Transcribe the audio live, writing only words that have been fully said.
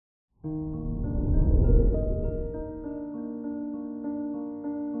Good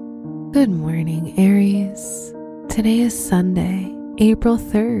morning, Aries. Today is Sunday, April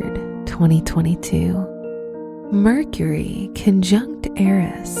 3rd, 2022. Mercury conjunct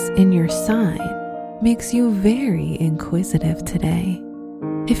Aries in your sign makes you very inquisitive today.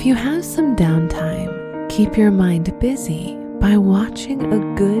 If you have some downtime, keep your mind busy by watching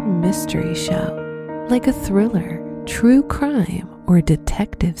a good mystery show, like a thriller, true crime, or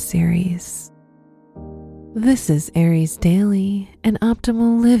detective series. This is Aries Daily, an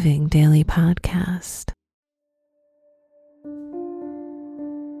Optimal Living daily podcast.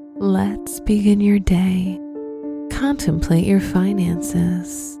 Let's begin your day. Contemplate your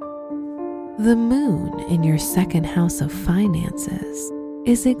finances. The moon in your second house of finances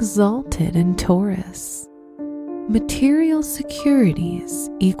is exalted in Taurus. Material securities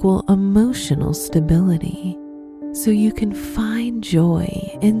equal emotional stability, so you can find joy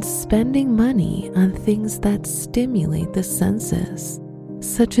in spending money on things that stimulate the senses,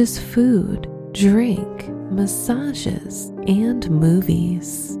 such as food, drink, massages, and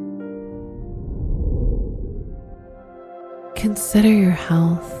movies. Consider your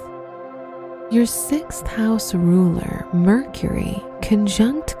health. Your sixth house ruler, Mercury,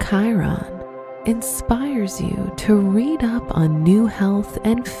 conjunct Chiron, inspires you to read up on new health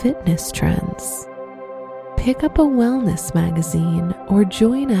and fitness trends. Pick up a wellness magazine or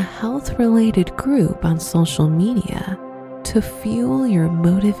join a health-related group on social media to fuel your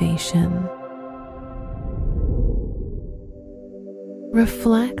motivation.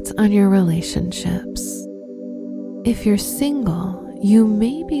 Reflect on your relationships. If you're single, you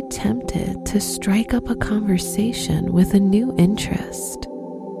may be tempted to strike up a conversation with a new interest.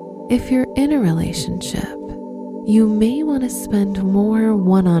 If you're in a relationship, you may want to spend more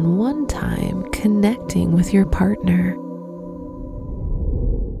one-on-one time connecting with your partner.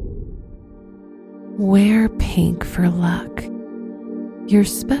 Wear pink for luck. Your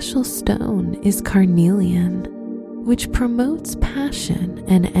special stone is carnelian, which promotes passion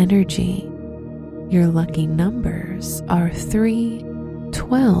and energy. Your lucky numbers are 3,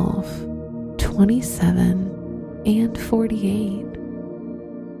 12, 27, and 48.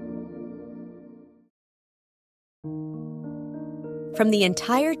 From the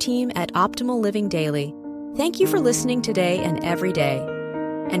entire team at Optimal Living Daily, thank you for listening today and every day.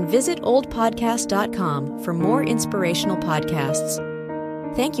 And visit oldpodcast.com for more inspirational podcasts.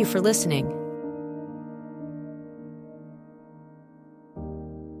 Thank you for listening.